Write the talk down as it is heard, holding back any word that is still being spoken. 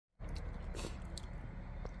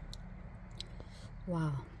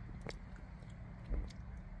Wow.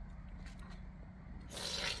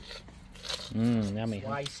 Yummy.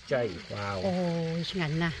 Rice chay. Wow. Oh,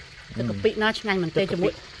 ngonណាស់ទឹកកាពិណាឆ្ងាញ់មែនទេជាមួ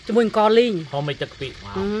យអង្គលីង Homemade ទឹកកាពិ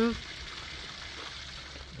Wow.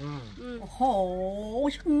 អូហូ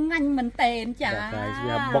ឆ្ងាញ់មែនតើចា Guys, we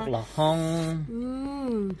have bok lahong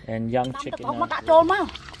and young chicken. មកដាក់ចូលមក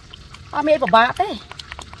អត់មានពិបាកទេ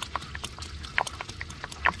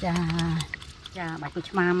ចាបាច់គូ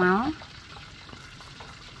ឆ្មាមក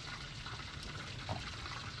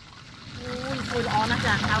អូយធ្វើល្អណាស់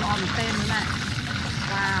ចាកៅល្អមែនទេណា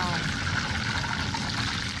វ៉ាវ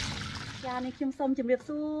ចានេះខ្ញុំសូមជម្រាប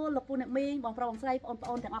សួរលោកពូអ្នកមីងបងប្រុសបងស្រីបងប្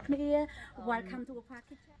អូនទាំងអស់គ្នា Welcome to Papa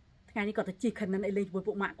Kitchen ថ្ងៃនេះគាត់ទៅជីកខិននឹងអីលេងជាមួយ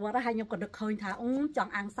ពួកម៉ាក់គាត់ហើយខ្ញុំក៏នឹកឃើញថាច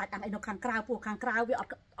ង់អាំងសាច់អាំងអីនៅខាងក្រៅពួកខាងក្រៅវា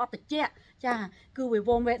អត់តិចចាគឺវា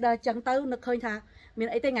វងវេដល់ចឹងទៅនឹកឃើញថាមាន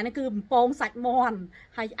អីទេថ្ងៃនេះគឺបំពងសាច់មាន់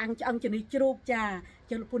ហើយអាំងឆ្អឹងជំនីជ្រូកចា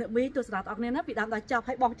ចឹងលោកពូអ្នកមីងទស្សនាបងប្អូនណាពីដើមដល់ចប់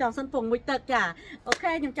ហើយបងចង់សិនពងមួយទឹកចាអូ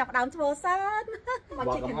ខេខ្ញុំចាប់ដើមធ្វើសិនមក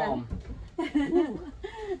ជីកខិននឹង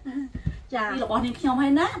ចារបស់នេះខ្ញុំហើ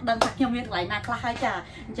យណាដឹងថាខ្ញុំមានកន្លែងណាខ្លះហើយចា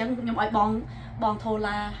អញ្ចឹងខ្ញុំឲ្យបងថូ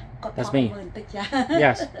ឡាគាត់ថតមើលបន្តិចចា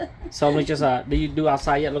Yes. So we just do you do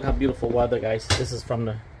outside yet? Look how beautiful weather, guys. This is from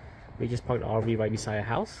we just parked the RV right beside our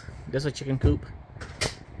house. There's a chicken coop.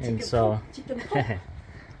 And so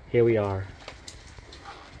here we are.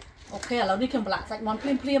 អូខេឥឡូវនេះខ្ញុំប្រឡាក់សាច់មាន់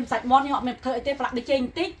ភ្លាមសាច់មាន់ខ្ញុំអត់មានធ្វើអីទេប្រឡាក់ដូចចេញប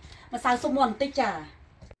ន្តិចម្សៅស៊ុបមាន់បន្តិចចា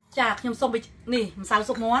ខ្ញុំសុំនេះម្សៅ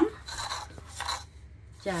ស៊ុបមាន់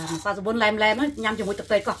ចាម្សៅស៊ុបមាន់ឡែមញ៉ាំជាមួយទឹក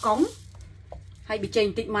ត្រីកោះកុងហើយប៊ីចេង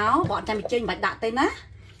បន្តិចមកបើអត់ចាំប៊ីចេងមិនបាច់ដាក់ទេណា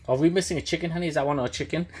Are we missing a chicken, honey? Is that one a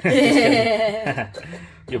chicken?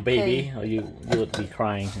 Your baby, or you would be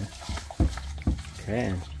crying. Okay.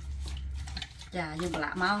 ចាយើងប្រឡា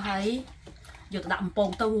ក់មកហើយយកទៅដាក់បំពង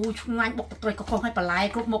ទៅឆ្ងាញ់បុកទឹកត្រីកោះកុងឲ្យបន្លែ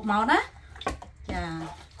គ្រប់មុខមកណាចា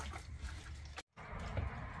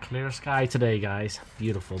Clear sky today, guys.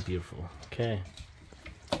 Beautiful, beautiful. Okay.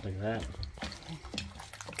 Like that.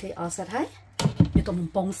 អូខេអស់សិតហើយយកទៅបំ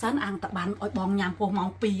ពងសិនអាំងតបានឲ្យបងញ៉ាំពោះម៉ោង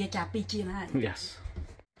2ចា2ជាងហើយ Yes.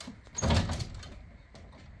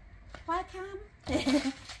 Welcome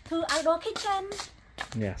to Outdoor Kitchen.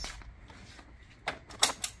 Yes.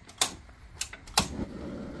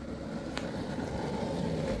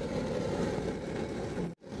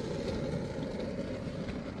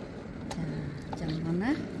 Chẳng ngon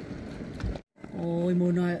á. Ôi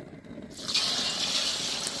mùi này.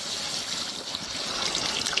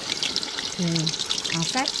 Áo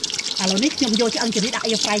cách. À lâu nít nhung vô cho ăn cho đi đại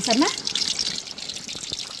vô fry sân á.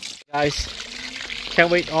 Guys, can't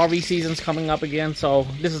wait. RV season's coming up again. So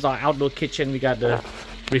this is our outdoor kitchen. We got the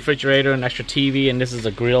refrigerator and extra TV, and this is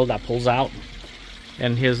a grill that pulls out.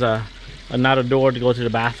 And here's another door to go to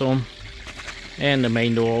the bathroom, and the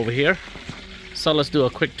main door over here. So let's do a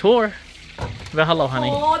quick tour. Well, hello, honey.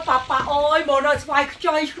 Ôi, Papa ơi, mùa này xoay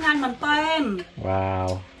chơi ngang mình tên.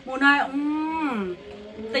 Wow. Mùa này,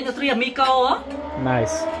 tên là Three Amigo á.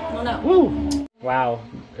 Nice. Mùa này. Woo. Wow.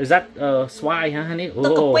 Is that swai, huh, honey?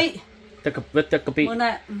 Tức cà pi. Tức cà pi. Mùa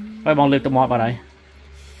này. Ôi, bong lên tôm mọt vào đây.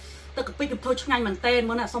 Tức cà pi chụp thôi ngang mình tên.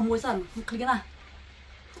 Mùa này xong muối dần. Clean này.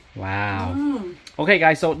 Wow. Okay,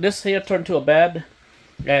 guys. So this here turned to a bed,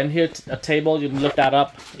 and here's a table. You can lift that up.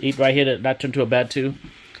 Eat right here. That turned to a bed too.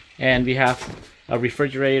 And we have a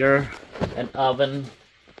refrigerator, an oven,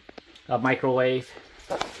 a microwave,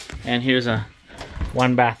 and here's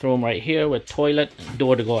one bathroom right here with toilet,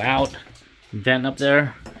 door to go out, vent up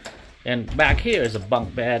there, and back here is a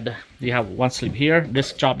bunk bed. You have one sleep here,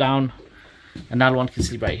 this drop down, another one can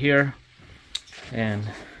sleep right here, and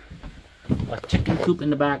a chicken coop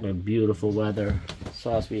in the back with beautiful weather.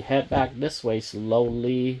 So as we head back this way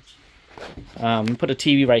slowly, put a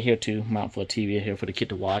TV right here too, mount for a TV here for the kid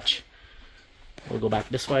to watch. We'll go back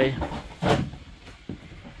this way,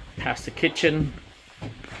 past the kitchen,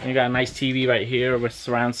 and you got a nice TV right here with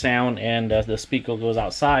surround sound, and the speaker goes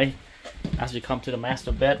outside. As we come to the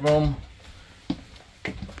master bedroom,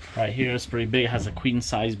 right here is pretty big. It has a queen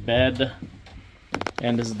size bed,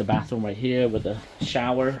 and this is the bathroom right here with the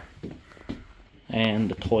shower and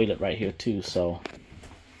the toilet right here too. So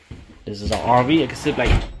this is our RV. It can sit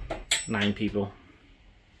like 9 people.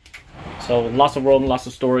 So lots of room, lots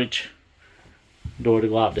of storage. Door to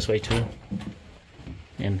go out this way too.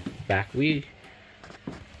 And back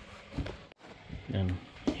and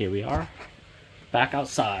here we are. Back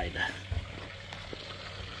outside.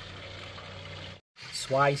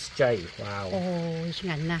 Swice chay. Wow. Ôi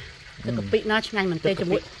ngon nè. Tức cà pi nó ngon mình têជា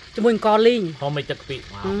មួយអង្គលីង Homemade ទឹកកាពិ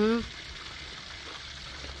Wow.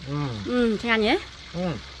 Ngon nhé.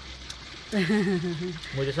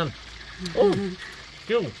 Mùi cho sân.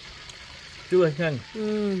 Chưa. Chưa ngon.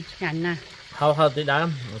 Ngon nè. How did that?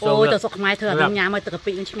 Ôi, tao sọc mai thừa trong nhà mày tự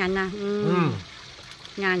bị nhanh nè.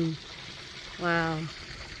 Nhanh. Wow.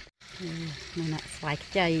 Này nè, xoài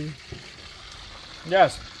chay.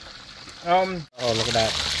 Yes. Oh, look at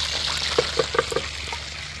that.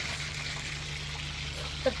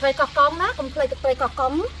 Thực tây cọc cong đó, cùng play thực tây cọc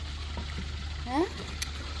cong. Hả?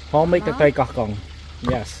 Homemade thực tây cọc cong.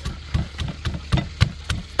 Yes.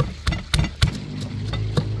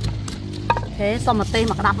 Thế xong một tê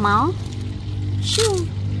mặc đạp máu. Chiu.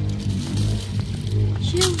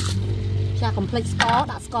 Chiu. Cha complete score,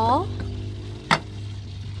 đã score.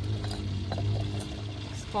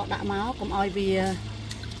 Score đã máu, cũng oi vì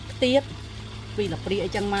tiết. Vì là pri ở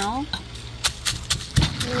chân máu.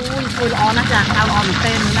 Ui, vui lọ nó chả, tao lọ một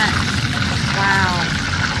tên nữa nè. Wow.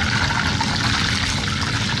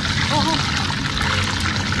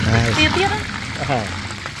 Tiết tiết á.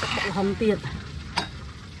 Bọc hồng tiết.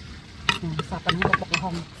 Sạp bánh bọc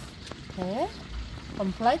hồng. Thế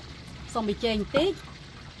complete xong bị chênh tí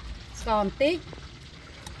còn tí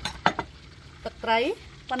tật trấy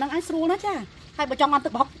còn năng ai xu nó cha hay bà trong ăn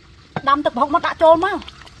thực bọc đâm thực bọc nó đã trôn mà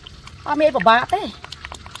ba mẹ của bà thế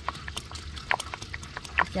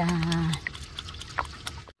chà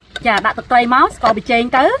chà đã tật trấy máu còn bị chênh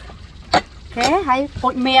tới thế hay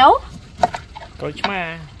cội méo cội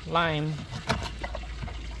chma lime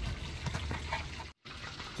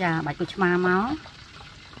chà bạch cội chma máu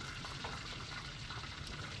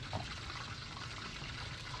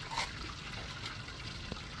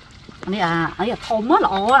ấy là thơm quá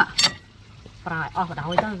lọ á, phải vào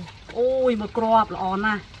đầu thôi, ôi một crop lọ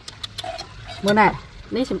nè, bữa này,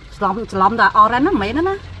 ní slom ra orange nó mấy nó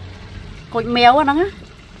nè, cội mèo á nó á,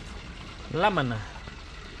 lemon à,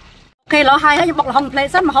 ok lọ hai ấy bọc là hồng play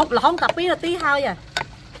sẵn mà hồng là hồng tập là tí hai à,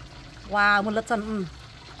 wow một lượt sân,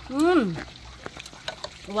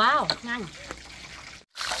 wow nhanh,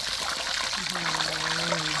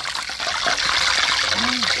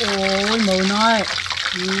 ôi mùi nói.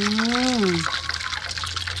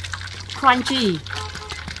 Crunchy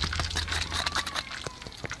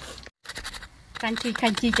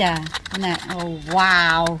crunchy chà nè, oh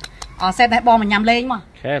wow xe này bò mà nhầm lên mà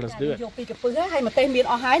okay let's do it vô pi cái pứ hay mà tên miền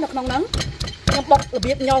o hái nó không nắng nhom bọc là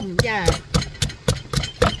biết nhom chà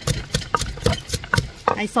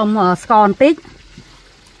hay xong scone tít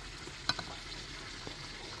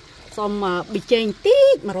xong bị chênh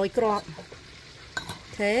tít mà rồi crop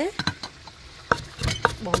thế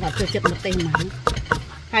bỏ vào chưa chật một tên mà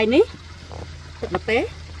hay ní chật một té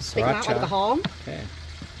tịnh máu ăn cả hóm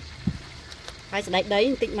hay sẽ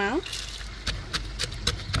đấy tịnh máu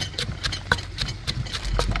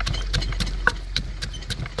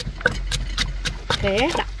thế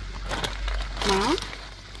đặt máu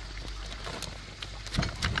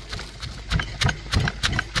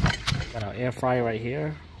got our air fryer right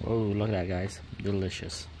here. Oh look at that guys,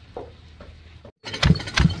 delicious.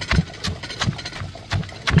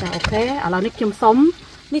 Ok, ở là nick chum sống,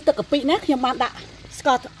 nick tự cà pi nè, nhưng mà đã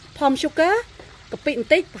Scott palm sugar, cà pi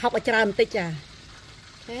tích, học ở tràn tích à,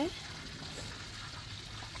 thế,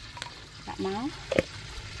 đã máu,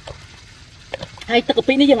 hay tự cà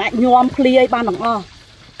pi này dừng lại nhom clear ban đồng o,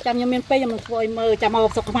 chăm nhom miên pe nhom phơi mờ chăm màu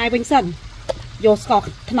sọc mai vinh sân, vô Scott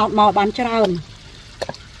nọt màu ban tràn,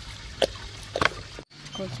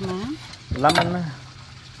 coi má, Lemon.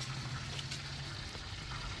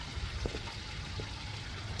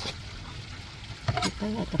 cái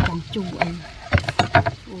là tập con chu anh,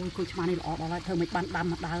 ôi cô chú này lọ đó lại thơm mấy ban đâm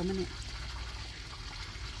mặt đào mới nè,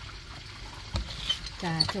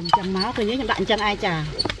 trà chồng chăm máu tôi nhớ nhận đạn chân ai trà,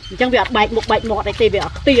 chân việc bạch một này thì việc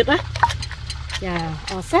tiệt á, trà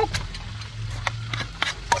xét,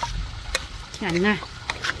 ngành nè,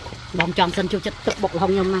 bóng tròn sân chu chất tự bọc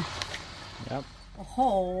hồng nhom nè,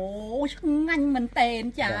 ồ ngành mình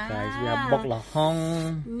tên trà, guys we have bok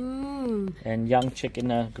lahong and young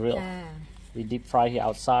chicken grill. We deep fry here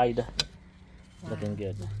outside. Looking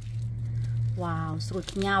good. Wow,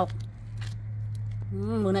 sụt nhau.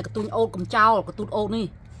 Mưa này cái tun ô cầm trao, cái tun ô đi.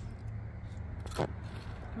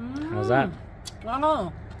 How's that? Ngon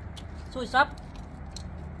không? Sôi sắp.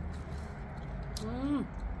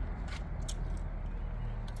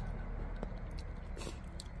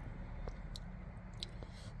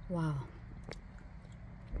 Wow.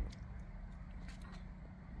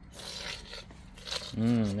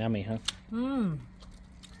 Yummy, huh?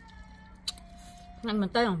 Nhanh mình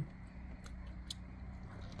tay không?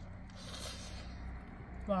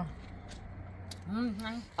 Wow.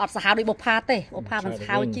 Ọt sao đi bột pha tê, bột pha bằng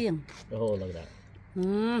sao chiên. Oh, look at that.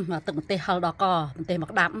 Mà từng một tê hầu đỏ cò, một tê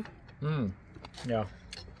mặc đậm. Yeah.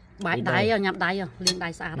 Bãi đáy nhắm đáy liên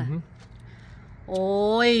đáy xa đây.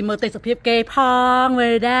 ôi mơ tê sập hiệp kê phong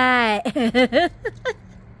về đây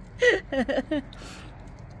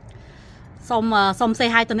xong say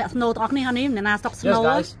hi to net snow to này honey nè na stock snow.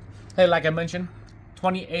 Yes, guys. Hey, like I mentioned,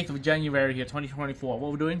 28th of January here, 2024.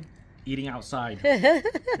 What we're doing? Eating outside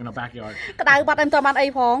in our backyard. Cái đào bắt em cho bạn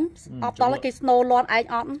ấy phong. Ọp đó là cái snow lon anh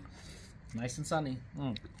ọt. Nice and sunny.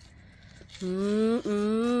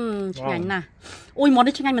 Nhanh nè. Ui món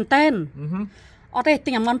đấy nhanh mình tên. Ở đây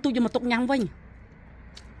tình món tôi dùng một tục nhang vinh.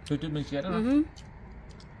 Tôi mình chết đó.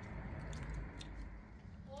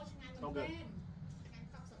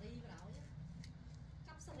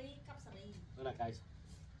 Look at that, guys.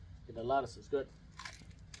 Get the lettuce. It's good.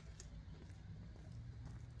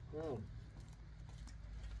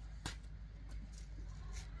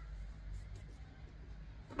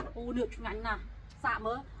 Ô nước nhanh nè. Xạ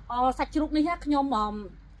mớ. Sạch chụp này hết nhom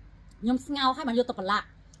ngao hay mà vô tập lạ.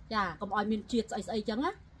 Dạ, còn oi miên chiết ấy chẳng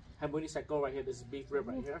á. And when you said go right here, this is beef rib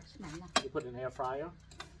right here. You put it in air fryer.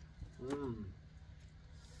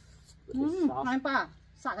 Ngon pa.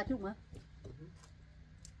 Xạ cả chụp mà.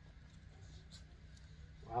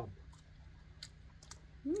 Wow.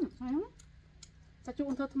 Sạch chụp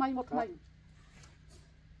thôi thay một mình.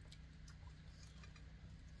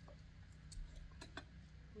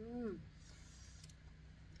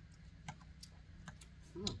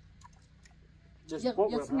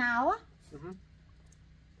 Just ngáo á.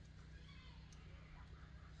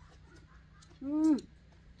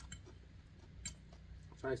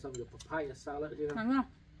 Try some of your papaya salad here. Ngon không?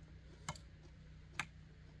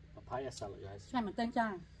 Papaya salad, guys. Này mình tên cho.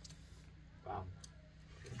 Wow.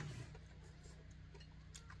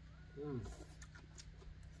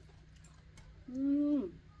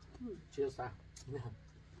 Cheers, sir.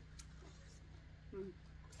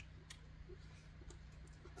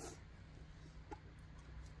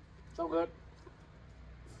 So good.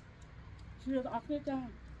 Cheers off here, John.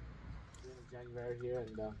 January here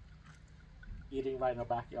and eating right in our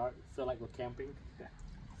backyard. Feel like we're camping.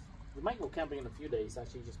 We might go camping in a few days.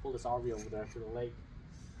 Actually, just pull this RV over there to the lake.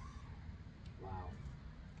 Wow.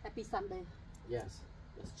 Happy Sunday. Yes.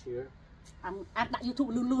 Let's cheer. Ăn đặt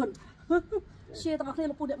YouTube luôn. Share tao kia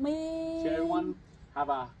là phụ điện mê. Share everyone.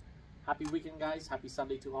 Have a happy weekend, guys. Happy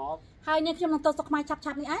Sunday to all. Hai anh em tôi sọc mai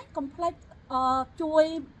chắp này ấy. Complete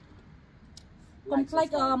chui.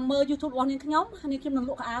 Complete mơ YouTube của anh nhóm. Anh em đừng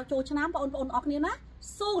lụa áo chui cho nám bọn ọc này ná.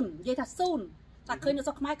 Soon. Vậy là soon. Ta khơi nó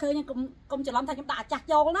sọc mai khơi nhưng cũng chỉ làm thành chúng ta chặt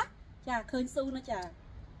vô ná. Chà khơi soon nó chà.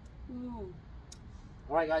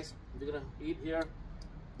 Alright, guys. We're gonna eat here.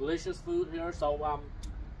 Delicious food here. So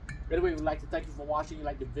anyway, we'd like to thank you for watching. If you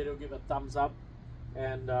like the video, give it a thumbs up.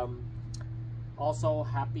 And also,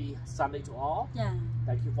 happy Sunday to all. Yeah.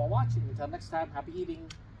 Thank you for watching. Until next time, happy eating.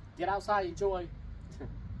 Get outside, enjoy.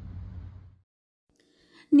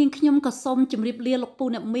 នាងខ្ញុំក៏សូមជម្រាបលាលោកពូ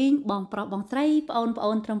អ្នកមីងបងប្រុសបងស្រីបងប្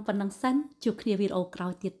អូនត្រឹមប៉ុណ្្នឹងសិនជួបគ្នាវីដេអូក្រោ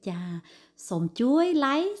យទៀតចាសូមជួយ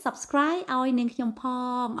like subscribe ឲ្យនាងខ្ញុំផ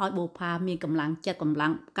ងឲ្យបូផាមានកម្លាំងចិត្តកម្លាំ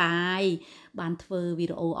ងកាយបានធ្វើវី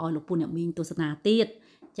ដេអូឲ្យលោកពូអ្នកមីងទស្សនាទៀត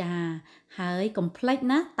ចាហើយកុំភ្លេច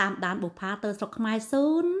ណាតាមដានបូផាទៅស្រុកខ្មែរសូ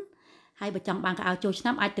នហើយបើចង់បានកៅអៅចូលឆ្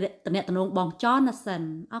នាំអាចតំណែងបងចនណាសិន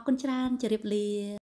អរគុណច្រើនជម្រាបលា